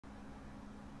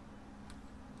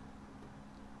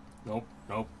Nope,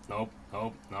 nope, nope,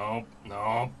 nope, nope,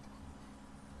 nope.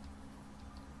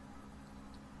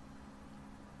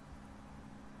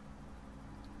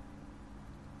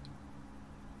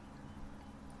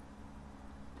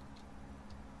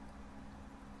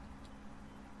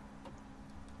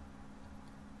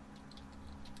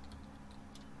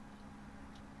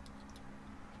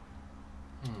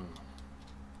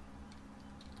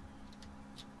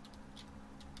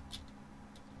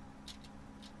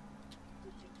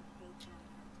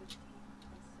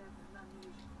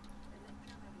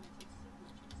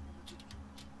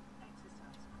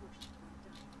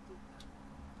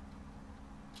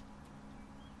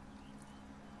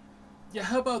 Yeah,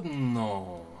 how about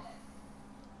no?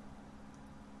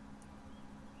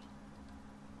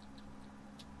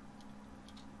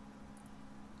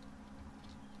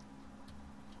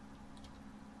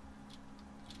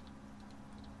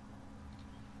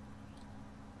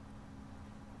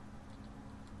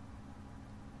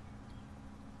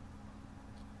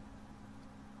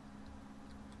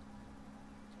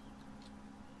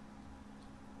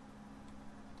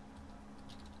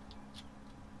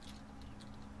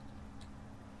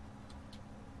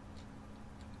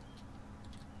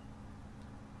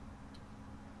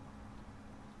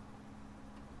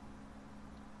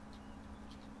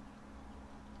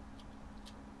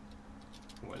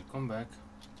 Welcome back.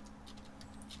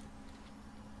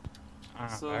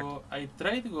 So I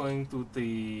tried going to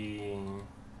the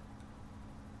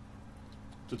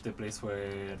place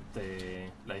where the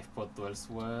life pod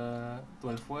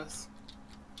 12 was.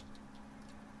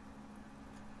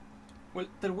 Well,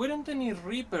 there weren't any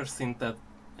reapers in that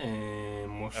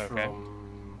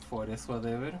mushroom forest,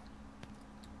 whatever.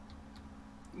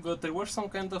 But there were some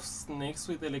kind of snakes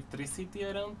with electricity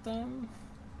around them.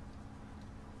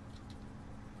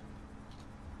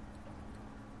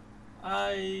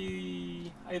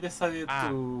 I decided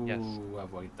to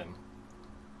avoid them.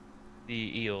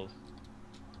 The eels.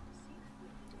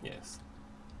 Yes.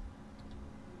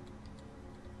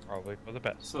 Probably for the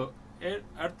best. So,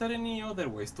 are there any other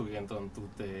ways to get onto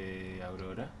the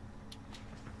Aurora?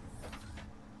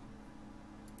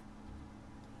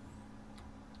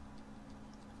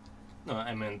 No,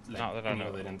 I meant like any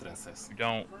other entrances. You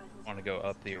don't want to go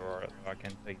up the Aurora, so I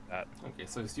can take that. Okay,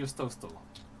 so it's just those two.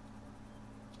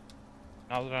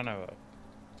 Not that I know of.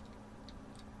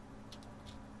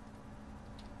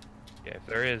 Yeah, if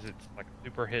there is, it's like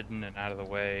super hidden and out of the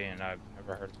way, and I've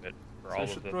never heard of it for all of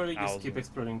the thousands. I should probably just keep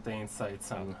exploring the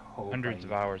insides and hope hundreds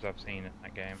of hours I've seen in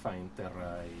that game. Find the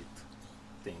right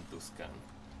thing to scan.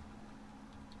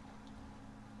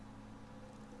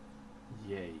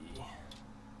 Yay.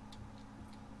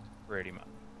 Pretty much.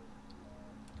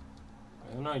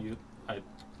 I don't know,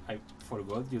 I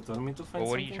forgot you told me to find something. Well,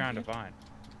 what are you trying to find?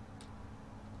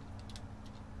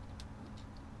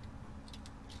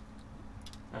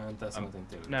 And that's not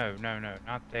integral. No,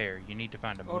 not there. You need to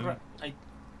find a moon. Right.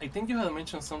 I think you had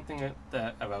mentioned something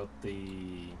about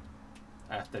the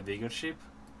bigger ship.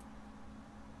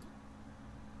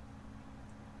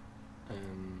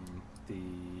 The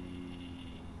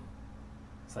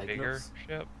Cyclops. Bigger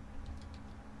ship?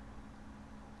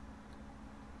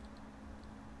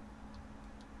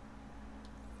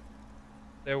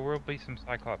 There will be some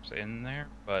Cyclops in there,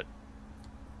 but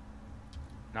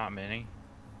not many.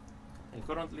 I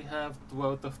currently have 2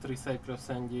 out of 3 Cyclops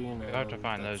engine. You'll have to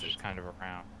find those just kind of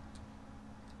around.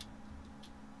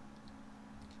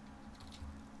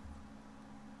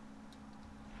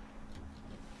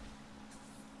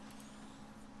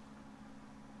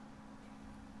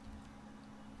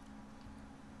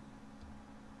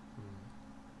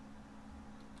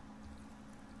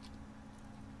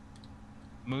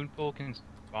 Moonpool can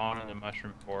spawn in the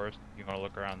mushroom forest if you want to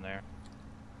look around there.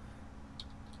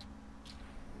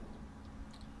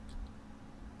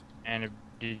 And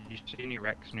did you see any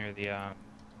wrecks near the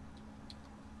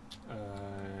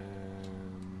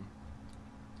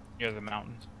near the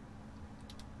mountains?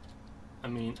 I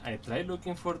mean, I tried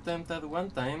looking for them that one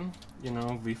time, you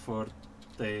know, before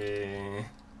the...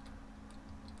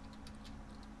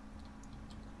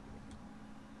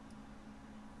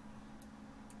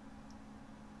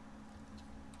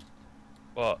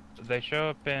 Well, they show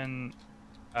up in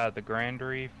the Grand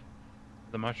Reef,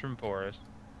 the Mushroom Forest,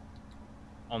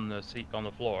 on the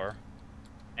floor,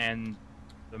 and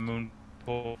the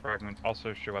Moonpool fragments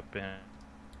also show up in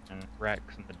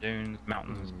wrecks in the dunes,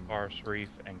 mountains, forest reef,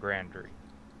 and Grand Reef.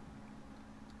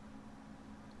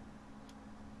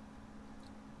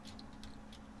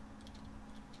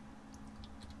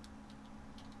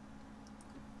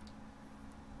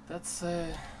 That's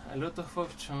a lot of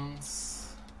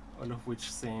options, all of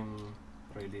which seem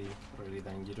really, really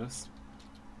dangerous.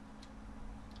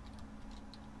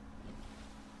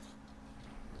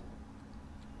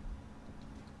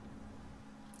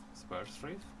 sparse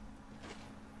reef?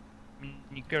 I mean,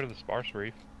 you go to the sparse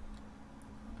reef.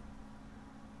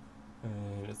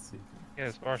 Let's see. Yeah,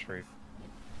 the sparse reef.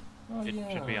 Oh It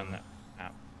yeah. should be on that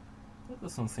map. That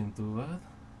doesn't seem too bad.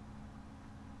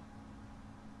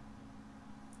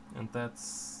 And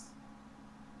that's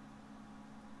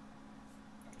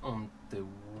on the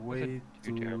way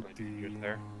to terribly the... dangerous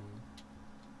there.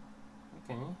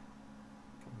 Okay. Okay.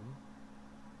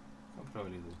 I'll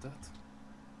probably do that.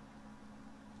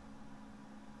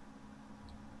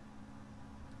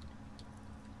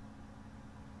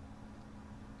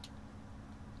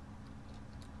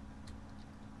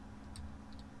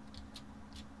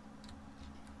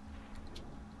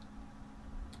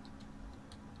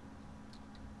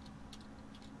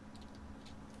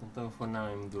 Although for now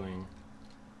I'm doing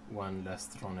one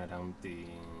last run around the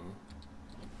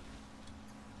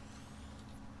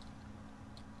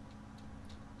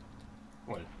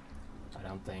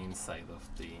around the inside of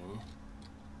the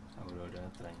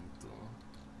Aurora, trying to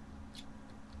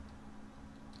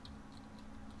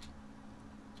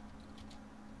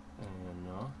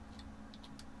no.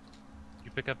 Did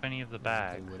you pick up any of the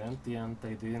bags? They were empty and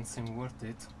they didn't seem worth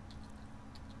it.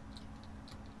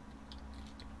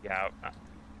 Yeah.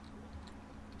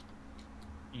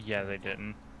 Yeah, they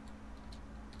didn't.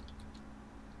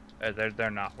 They're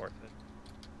not worth it.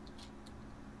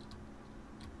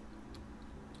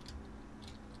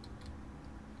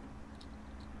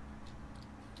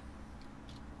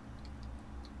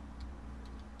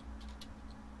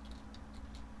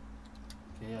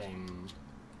 Okay, I'm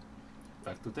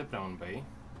back to the brown bay.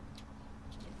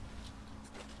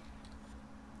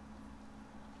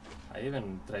 I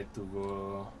even tried to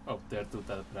go up there to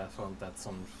that platform that's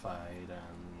on fire,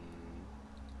 and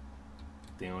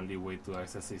the only way to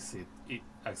access it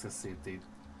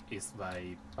is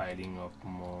by piling up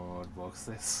more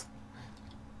boxes.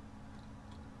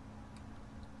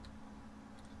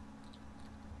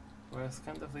 Well, it's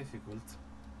kind of difficult.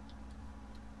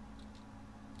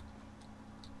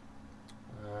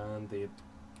 And they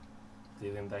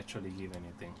didn't actually give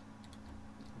anything.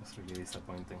 It was really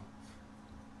disappointing.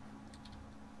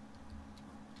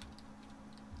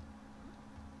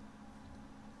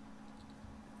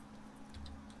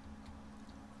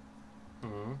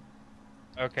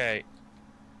 Okay.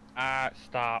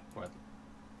 Stop. What?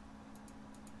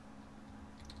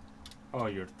 Oh,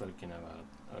 you're talking about...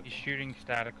 Okay. He's shooting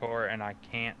static core and I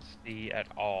can't see at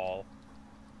all.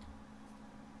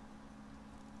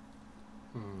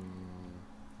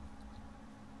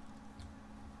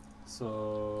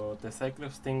 So the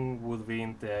Cyclops thing would be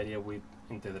in the area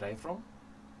in the drive room?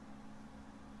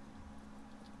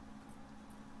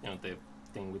 You know, the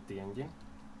thing with the engine?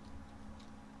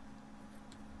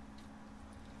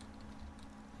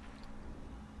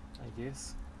 I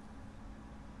guess.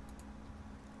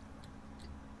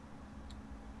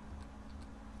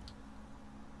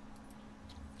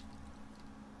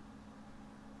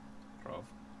 Rough.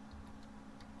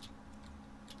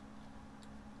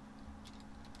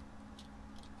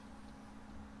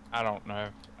 I don't know.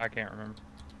 I can't remember.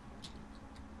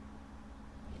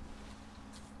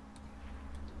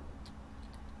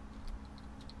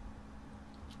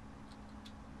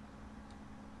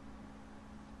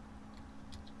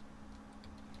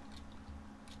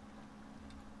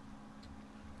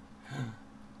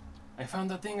 I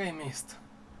found the thing I missed.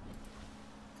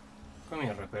 Come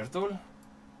here, repair tool.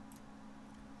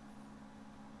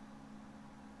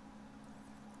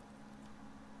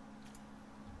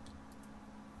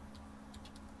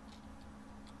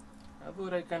 A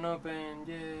door I can open,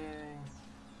 yay!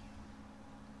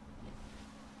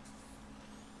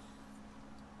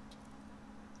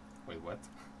 Wait, what?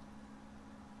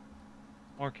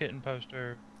 More kitten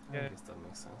poster. I Yeah. guess that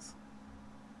makes sense.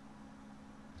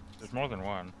 There's more than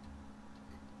one.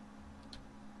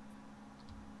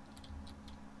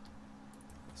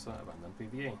 So abandoned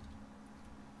PDA.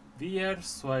 VR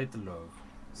sweet log.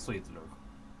 Sweet log.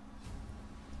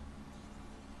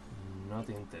 Not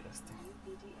interesting.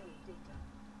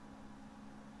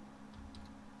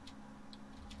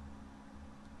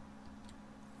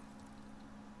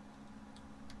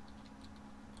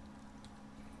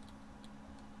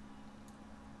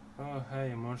 Oh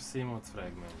hey, more seamoth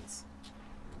fragments.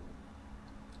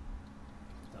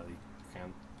 That I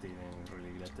can't even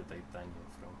really get the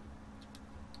titanium from.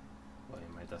 Well,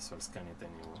 I might as well scan it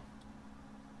anyway.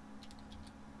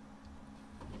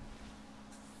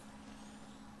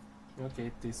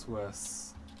 Okay, this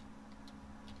was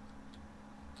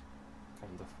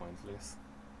kind of pointless.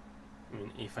 I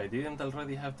mean, if I didn't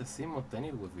already have the seamoth, then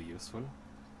it would be useful.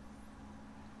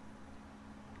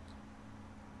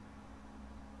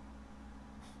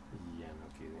 Yeah, no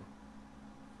kidding.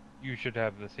 You should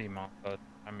have the sea moss by the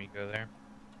time you go there.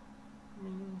 I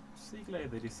mean, sea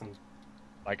glider isn't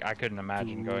Like, I couldn't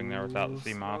imagine going there without the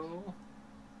sea moss. slow.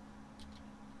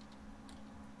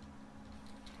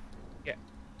 Yeah.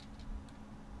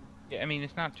 Yeah, I mean,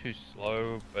 it's not too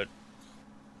slow, but...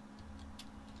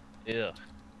 Ugh.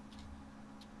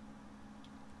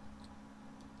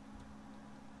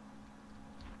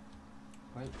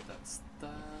 Well, that's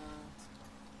that.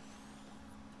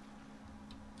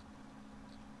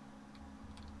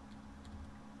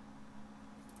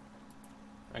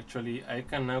 Actually, I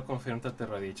can now confirm that the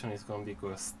radiation is gone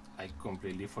because I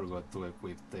completely forgot to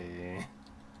equip the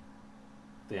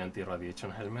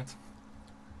anti-radiation helmet.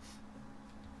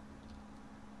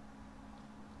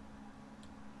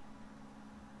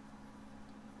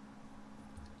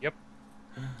 Yep.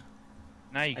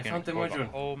 Now you I can found the explore the module.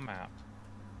 whole map.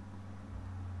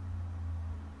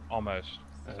 Almost.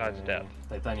 Besides death.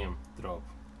 Titanium, drop.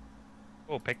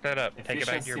 Oh, pick that up. Take it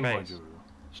back to your Efficiency base. module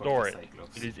for Store the it.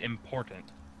 Cyclops. It is important.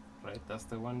 Right, that's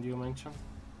the one you mentioned?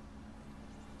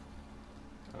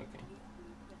 Okay.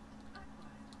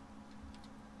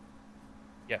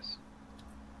 Yes.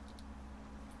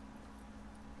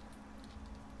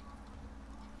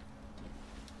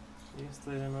 Is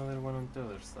there another one on the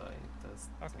other side? That's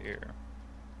Up here.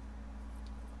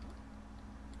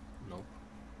 Nope.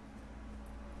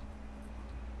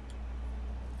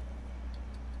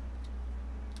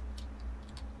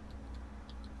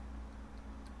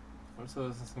 Also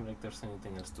doesn't seem like there's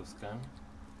anything else to scan.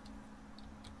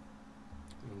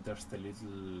 I mean, there's the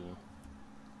little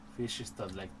fishes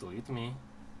that like to eat me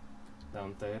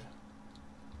down there.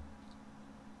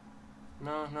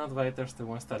 No, not biters, the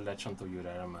ones that latch onto your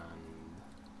arm and...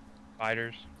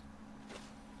 Fighters.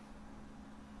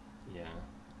 yeah.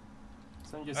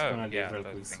 So I'm just Oh, gonna leave yeah, real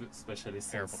those quick, things. especially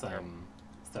since Terrible, terrible. I'm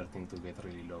starting to get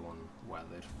really low on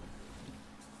water.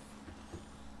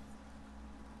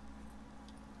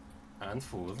 And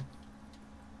food.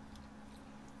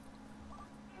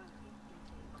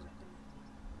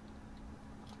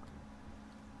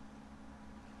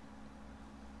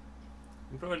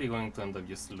 I'm probably going to end up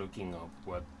just looking up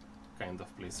what kind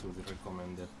of place would be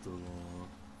recommended to...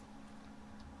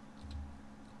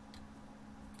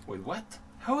 Wait, what?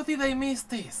 How did I miss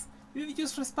this? Did it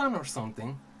just respawn or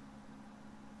something?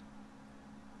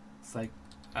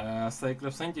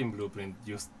 Cyclops engine blueprint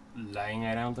just lying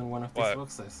around on one of these What?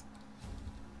 boxes.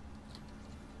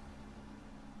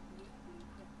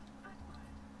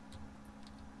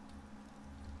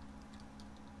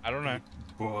 I don't know. It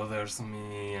bothers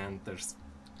me, and there's...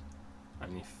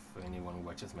 And if anyone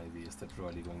watches my videos, they're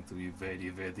probably going to be very,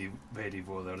 very, very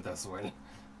bothered as well.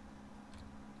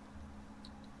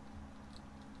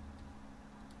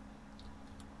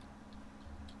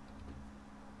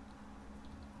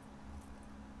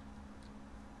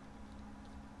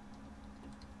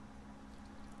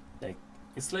 Like,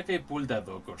 it's like I pulled a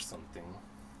dog or something.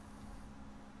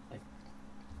 Like,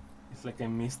 it's like I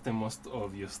missed the most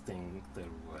obvious thing there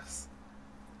was.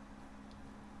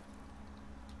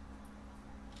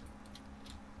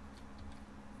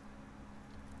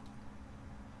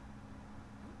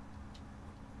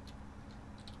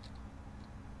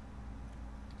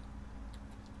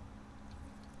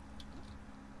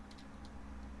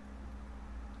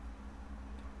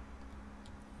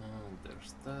 And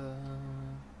there's that.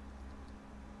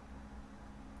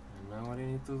 And now what I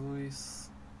need to do is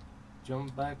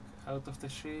jump back out of the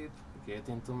ship, get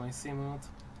into my sea mode,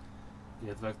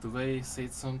 get back to base,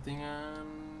 eat something, and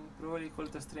probably call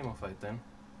the stream off it then.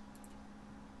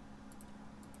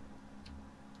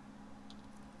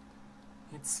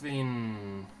 It's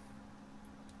been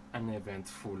an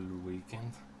eventful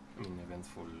weekend. I mean,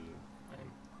 eventful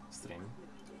stream.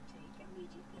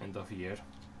 End of year.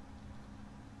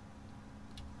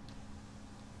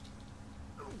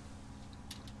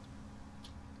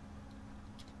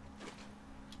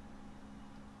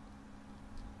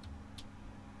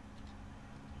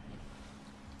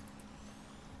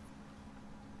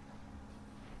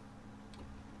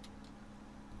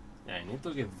 Yeah, I need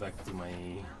to get back to my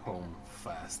home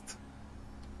fast.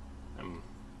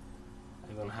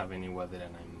 I don't have any water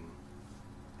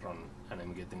and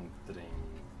I'm getting drained.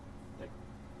 Like,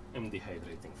 I'm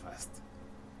dehydrating fast.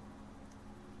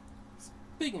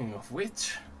 Speaking of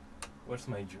which, where's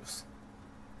my juice?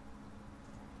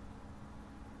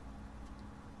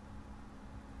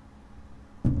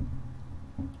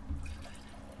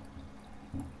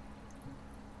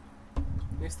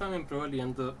 Next time I'm probably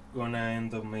gonna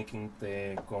end up making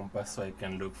the compass so I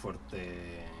can look for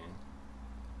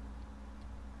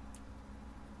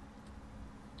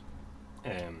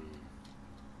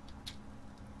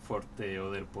for the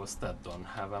other posts that don't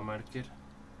have a marker.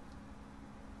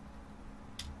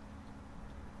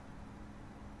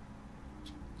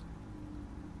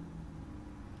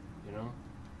 You know?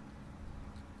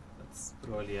 That's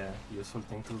probably a useful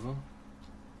thing to do.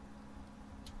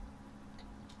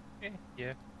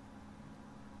 Yeah.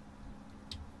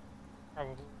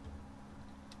 Probably.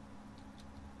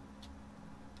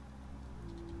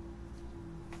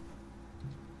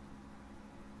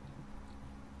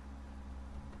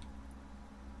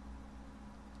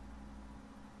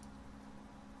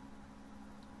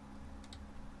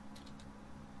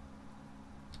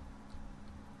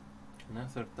 And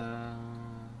after that,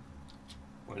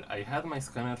 well, I had my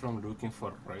scanner from looking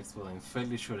for wrecks, but I'm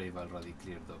fairly sure I've already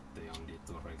cleared up the only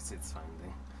 2 wrecks it's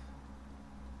finding.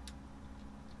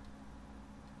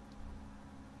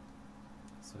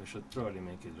 So I should probably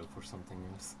make it look for something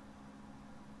else.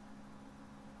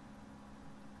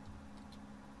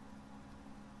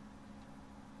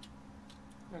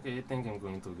 Okay, I think I'm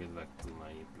going to get back to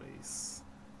my place.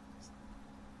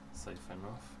 Safe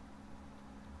enough.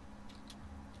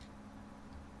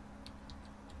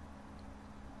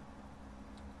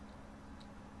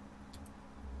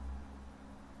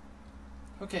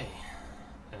 Okay.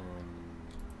 I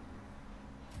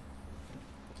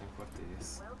think what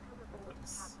is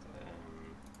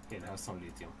here it has some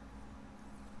lithium.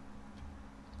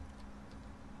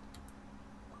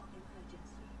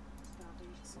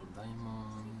 Some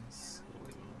diamonds. Oh,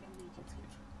 wait, no, not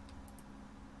here.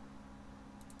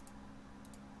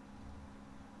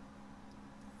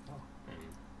 Oh,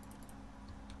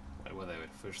 well, whatever.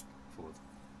 First, food.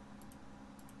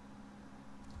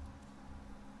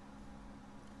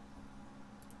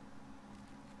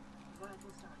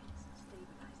 Vital signs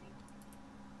stabilizing.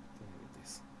 There it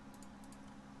is.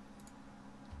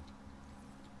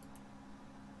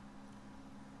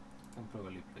 Can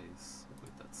probably place.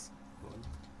 Wait, that's gold.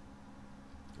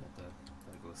 Yeah,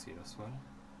 that goes here as well.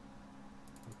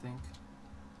 I think.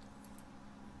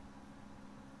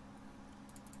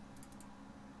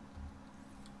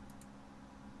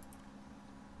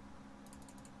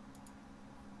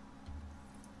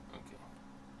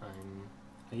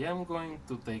 I am going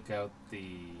to take out the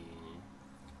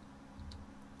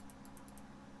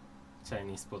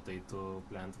Chinese potato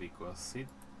plant because it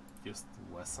just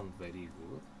wasn't very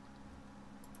good.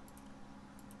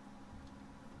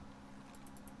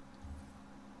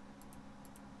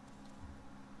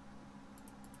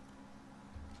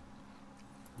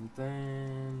 And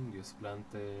then use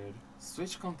planter,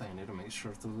 switch container, make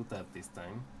sure to do that this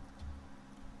time.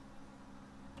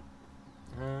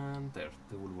 And there,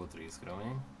 the bulbo tree is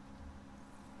growing.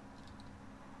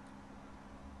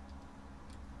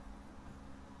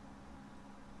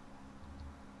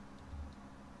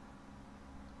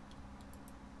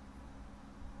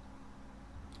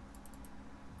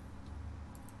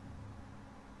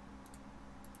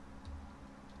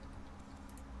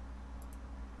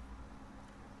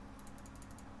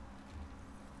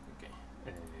 Okay,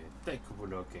 tech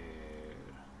blocker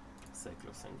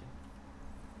cyclos engine.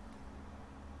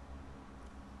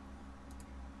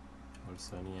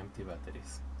 Also any empty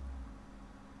batteries.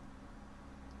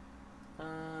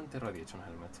 And the radiation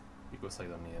helmet, because I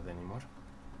don't need it anymore.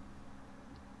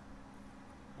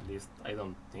 At least I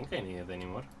don't think I need it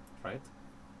anymore, right?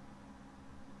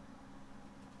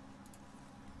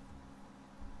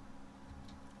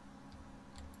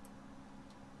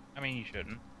 I mean, you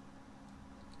shouldn't.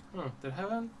 There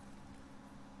haven't...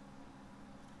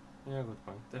 Yeah, good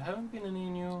point. There haven't been any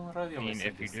new radio I mean,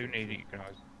 messages. if you do need it, you can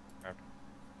always grab it.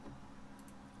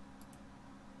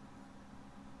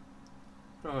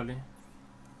 Probably.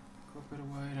 Copper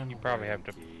wire and You probably have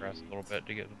to wire press a little gate. bit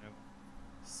to get the new.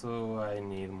 So I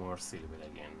need more silver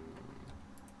again.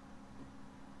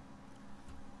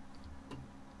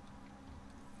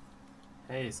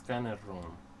 Hey, scanner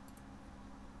room.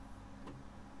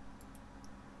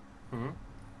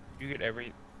 You get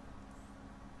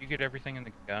everything in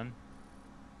the gun.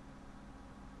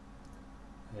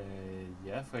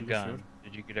 Yeah, The fairly gun. sure.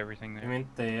 Did you get everything there? I mean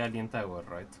the alien tower,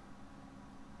 right?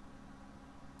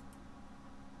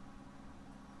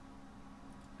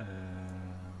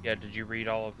 Yeah. Did you read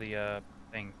all of the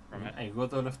things from it? I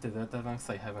got all of the data banks.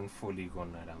 I haven't fully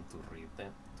gone around to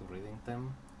reading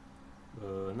them.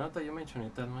 Now that you mention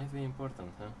it, that might be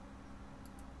important, huh?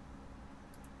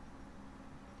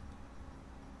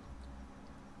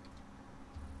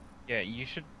 Yeah, you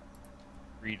should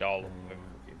read all of them,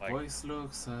 Okay. like Voice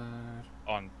logs are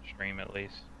on stream at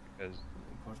least, because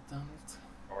important.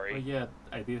 or Oh yeah,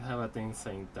 I did have a thing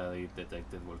saying that it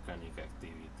detected volcanic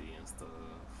activity and stuff.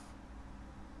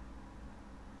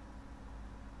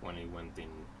 when I went in,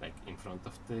 like, in front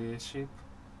of the ship.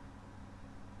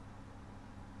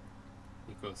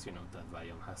 Because, you know, that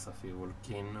biome has a few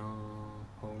volcano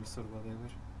holes or whatever.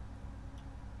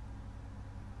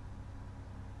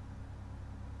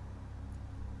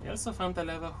 I also found a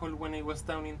lava hole when I was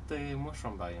down in the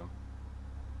mushroom biome.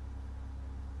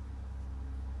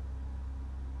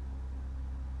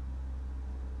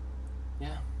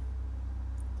 Yeah,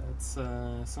 that's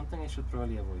something I should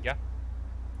probably avoid. Yeah.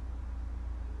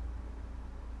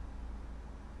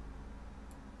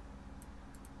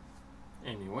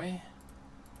 Anyway,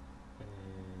 I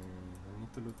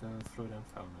need to look at flora and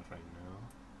fauna right now.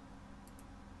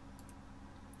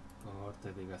 Or the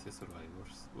legacy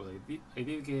survivors. Well, I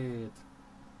did get.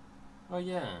 Oh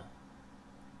yeah,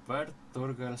 Bart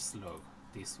Torgal's log.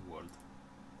 This world.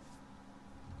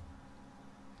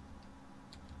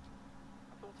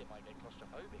 I thought it might get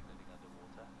claustrophobic living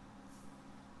underwater.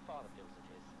 Father feels it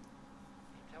is.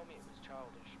 He'd tell me it was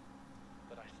childish,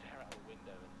 but I stare out a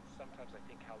window and sometimes I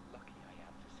think how lucky I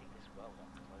am to see this world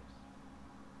up close.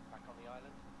 Back on the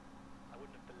island, I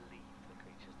wouldn't have believed the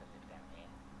creatures that live down here.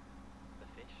 The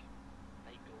fish,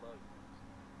 they glow.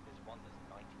 There's one that's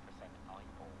 90%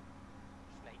 eyeball.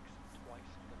 Snakes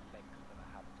twice the length of a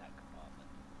habitat compartment.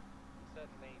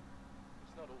 Certainly,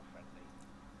 it's not all friendly.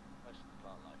 Most of the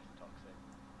plant life is toxic.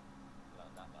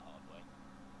 Learned that the hard way.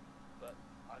 But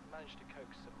I've managed to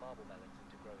coax some marble melons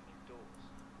into growing indoors.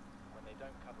 When they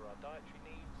don't cover our dietary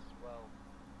needs, well,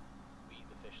 we eat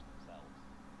the fish themselves.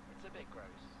 It's a bit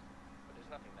gross, but there's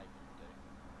nothing they can do.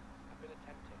 I've been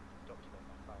attempting to document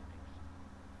my findings.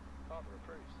 Father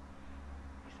approves.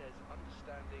 He says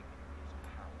understanding is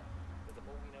power, but the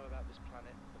more we know about this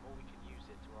planet, the more we can use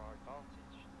it to our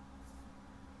advantage.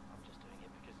 I'm just doing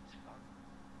it because it's fun.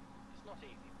 It's not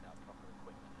easy without proper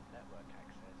equipment and network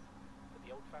access, but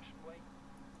the old-fashioned way,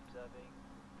 observing,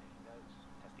 taking notes,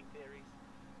 testing theories,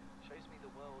 shows me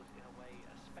the world in a way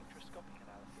a spectroscopic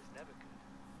analysis never could.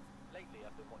 Lately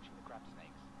I've been watching the crab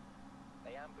snakes.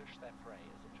 They ambush their prey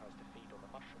as it tries to feed on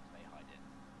the mushrooms they hide in.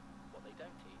 What they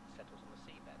don't eat settles on the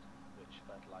seabed, which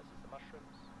fertilizes the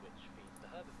mushrooms, which feeds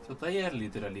the herbivores. So they are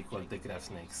literally called the crab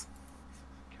snakes.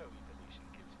 Co-evolution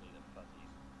gives me the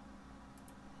fuzzies.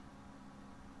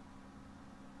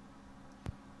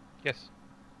 Yes.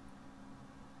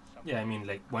 Yeah, I mean,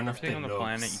 like, one of the Everything on the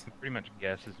planet, you logs can pretty much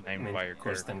guess is named by your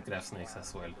calls character. them crab snakes as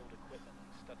well. Build equipment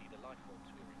and study the life forms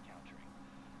we were encountering,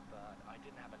 but I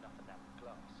didn't have enough enameled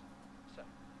glass. So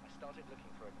I started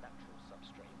looking for a natural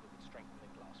substrate that would strengthen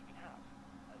the glass we have,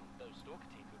 and those stalker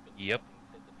teeth we've been Yep. developing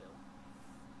fit the bill.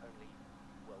 Only,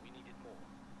 well, we needed more.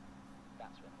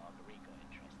 That's when Marguerite got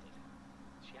interested.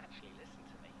 She actually listened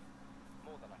to me,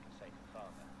 more than I can say for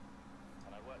Father,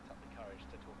 and I worked up the courage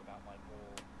to talk about my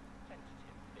more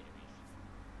tentative theories.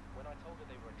 When I told her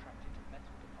they were attracted to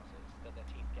metal deposits, that their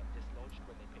teeth get dislodged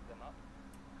when they pick them up,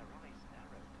 her eyes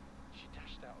narrowed. She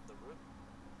dashed out of the room.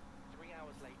 3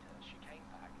 hours later, she came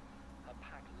back, her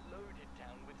pack loaded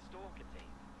down with stalker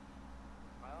teeth.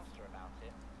 I asked her about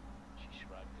it. She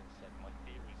shrugged and said my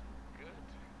theories were good.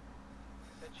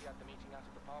 Said she had the meeting out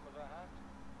of the palm of her hand.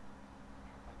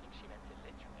 I think she meant it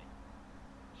literally.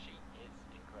 She is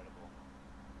incredible.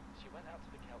 She went out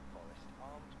to the kelp forest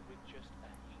armed with just a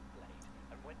heat blade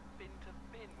and went bin to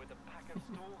bin with a pack of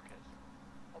stalkers.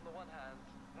 On the one hand,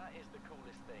 that is the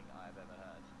coolest thing I have ever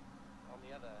heard. On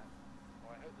the other,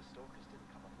 well, I hope the stalkers didn't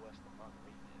come off worse than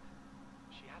Marguerite did.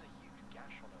 She had a huge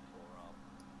gash on her forearm.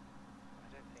 I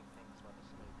don't think things went as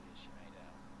smoothly as she made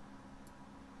out.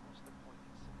 What's the point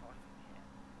in surviving here?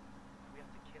 We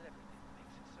have to kill everything that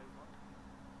makes it so wonderful.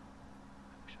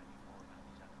 I wish I knew more about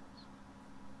these animals.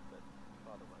 But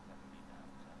Father won't let me down,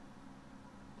 so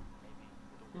maybe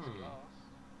with all this glass,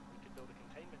 we could build a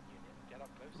containment unit and get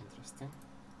up closer. Interesting.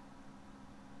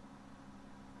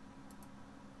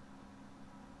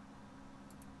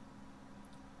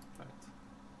 Right.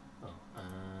 Oh,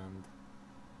 and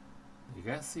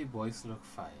Legacy Voice Log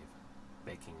 5,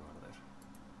 pecking order.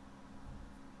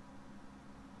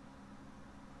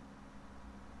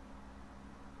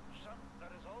 Son, there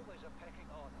is always a pecking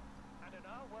order, and in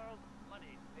our world,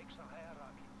 money makes a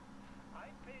hierarchy. I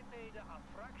pay Maida a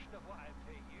fraction of what I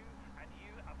pay you, and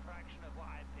you a fraction of what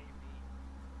I pay me.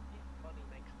 If money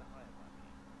makes the hierarchy,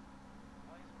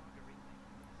 why is Marguerite making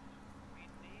the decision? We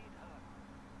need her.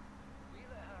 We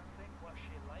let her think what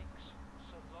she likes,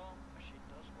 so long as she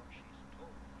does what she's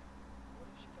told.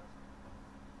 What if she doesn't?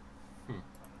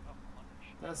 Not enough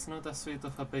money. That's not as sweet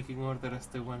of a pecking order as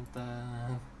the one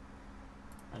that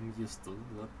I'm used to,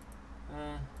 but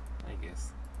I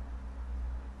guess.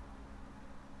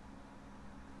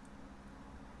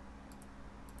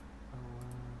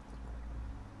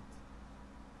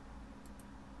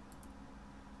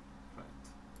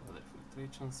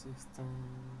 filtration system.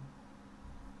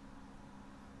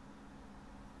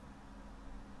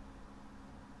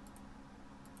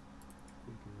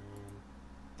 Equipment.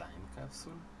 Time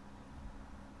capsule.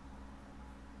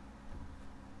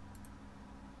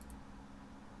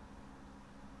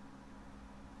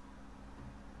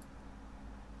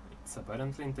 It's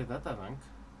apparently in the data bank.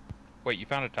 Wait, you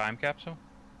found a time capsule?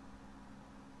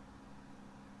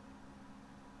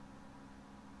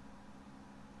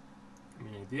 I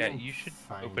mean, I Yeah, didn't you should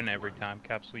find open every one. time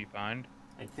capsule you find.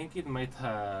 I think it might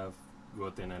have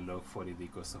gotten a log for it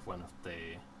because of one of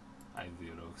the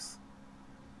ideologues.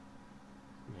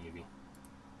 Maybe.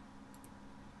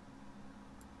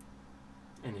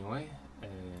 Anyway,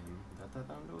 data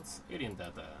downloads, alien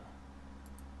data.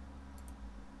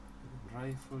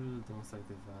 Rifle, demonstrate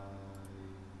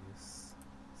device,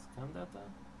 scan data.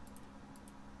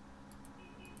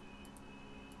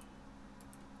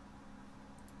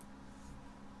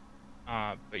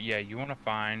 But yeah, you want to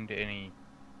find any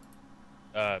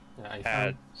Yeah, I found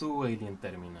pads 2 alien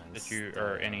terminals. that you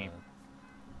or any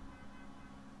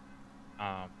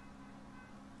yeah.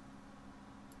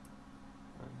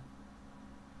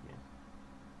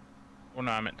 well,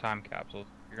 no, I meant time capsules.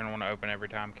 You're gonna want to open every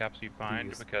time capsule you find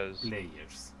Previous because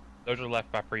players. those are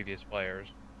left by previous players.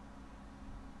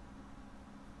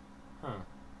 Huh.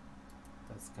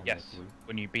 That's kind of Yes, cool.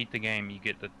 when you beat the game, you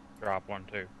get to drop one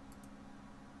too.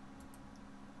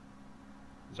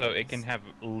 So it can Nice. have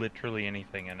literally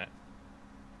anything in it.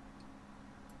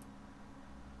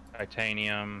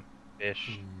 Titanium,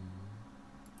 fish,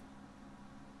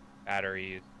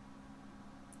 batteries.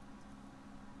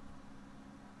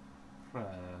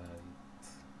 Right.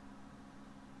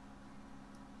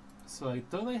 So I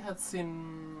thought I had seen.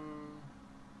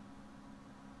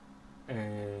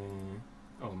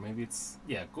 Oh, maybe it's.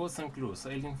 Yeah, codes and clues,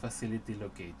 alien facility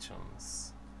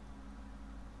locations.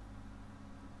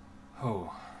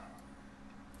 Oh.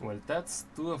 Well, that's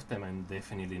 2 of them I'm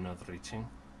definitely not reaching.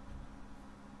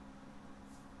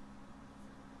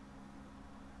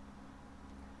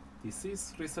 This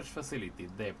is research facility,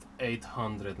 depth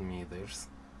 800 meters.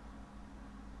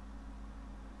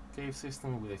 Cave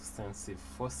system with extensive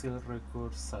fossil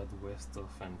records southwest of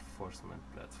enforcement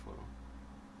platform.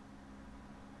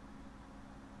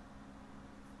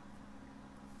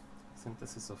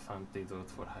 Synthesis of antidote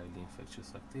for highly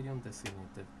infectious bacterium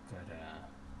designated Cara.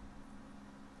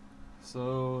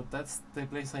 So that's the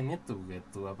place I need to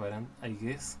get to, I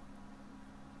guess.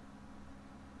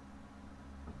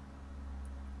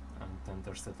 And then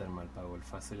there's the thermal power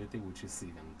facility, which is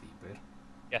even deeper.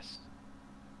 Yes.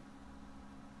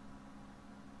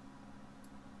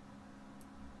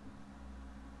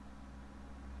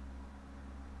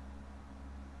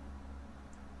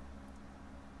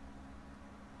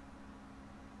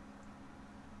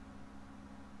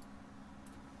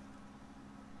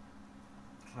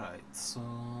 Right, so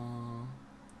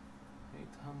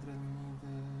 800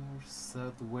 meters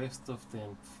southwest of the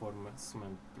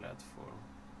enforcement platform.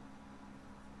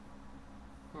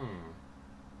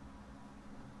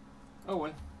 Oh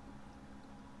well.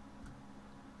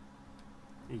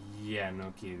 Yeah,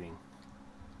 no kidding.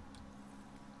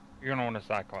 You're gonna want a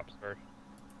Cyclops first.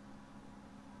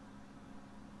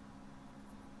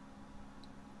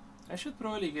 I should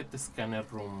probably get the scanner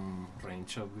room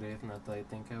range upgrade now that I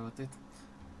think about it.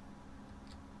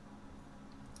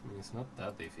 I mean, it's not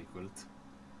that difficult.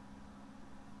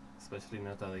 Especially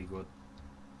now that I got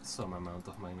some amount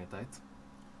of magnetite.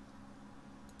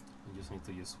 I just need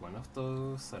to use one of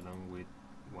those along with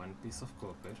 1 piece of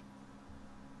copper,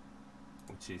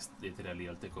 which is literally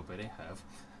all the copper I have.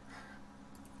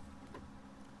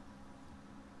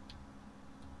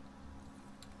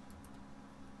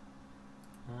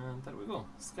 And there we go,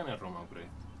 scanner room upgrade,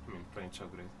 I mean range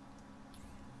upgrade.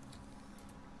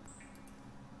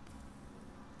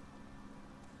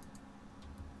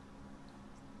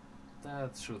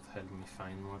 That should help me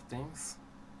find more things,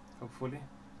 hopefully.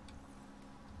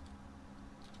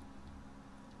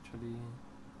 Actually,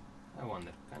 I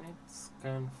wonder, can it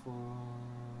scan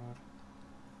for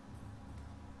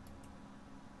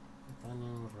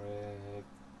titanium red?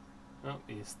 No,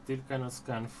 it still cannot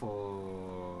scan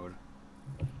for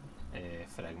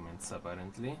fragments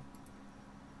apparently.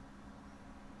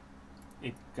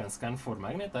 It can scan for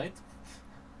magnetite,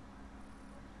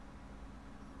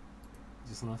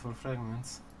 just not for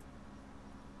fragments.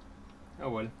 Oh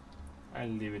well, I'll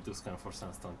leave it to scan for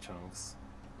sandstone chunks.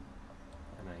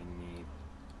 And I need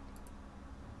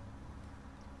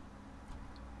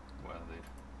welder.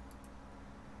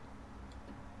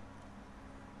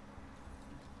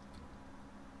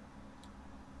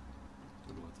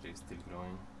 The water is still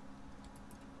growing.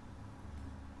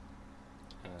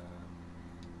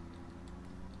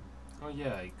 Oh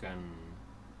yeah, I can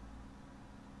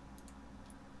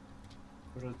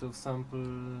coral tooth sample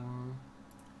and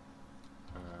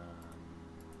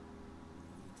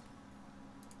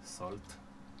salt.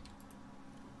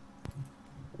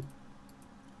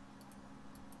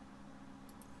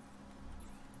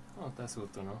 Oh, that's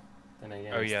good to know. Then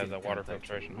again, Oh, I yeah, still the water can't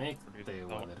actually filtration make produces the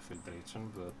salt. water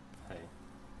filtration, but hey.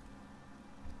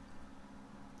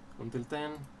 Until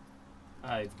then,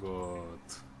 I've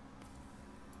got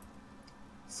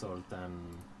salt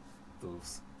and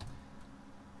tools.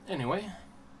 Anyway,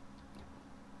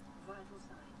 Vital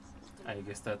signs I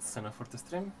guess that's enough for the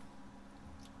stream.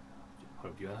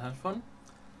 Hope you all had fun.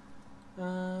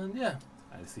 And yeah,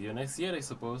 I'll see you next year, I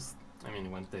suppose. I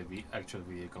mean, when the actual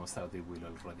video comes out, it will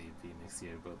already be next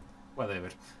year, but whatever.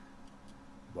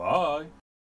 Bye!